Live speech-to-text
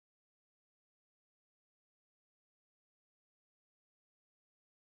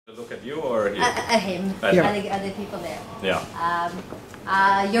look at you or here? At him, at the people there.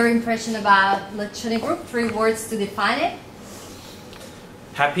 Yeah. Your impression about Loccioni Group, 3 words to define it?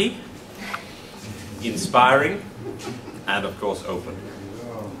 Happy, inspiring, and of course open.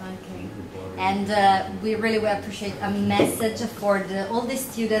 Okay. And we really will appreciate a message for all the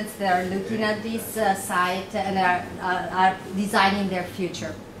students that are looking at this site and are designing their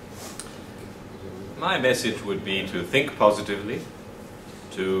future. My message would be to think positively,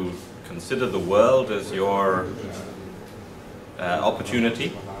 to consider the world as your opportunity,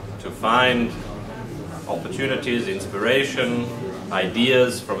 to find opportunities, inspiration,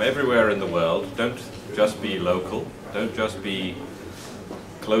 ideas from everywhere in the world. Don't just be local, don't just be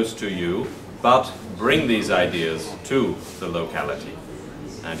close to you, but bring these ideas to the locality.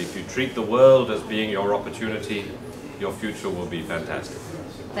 And if you treat the world as being your opportunity, your future will be fantastic.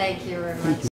 Thank you very much.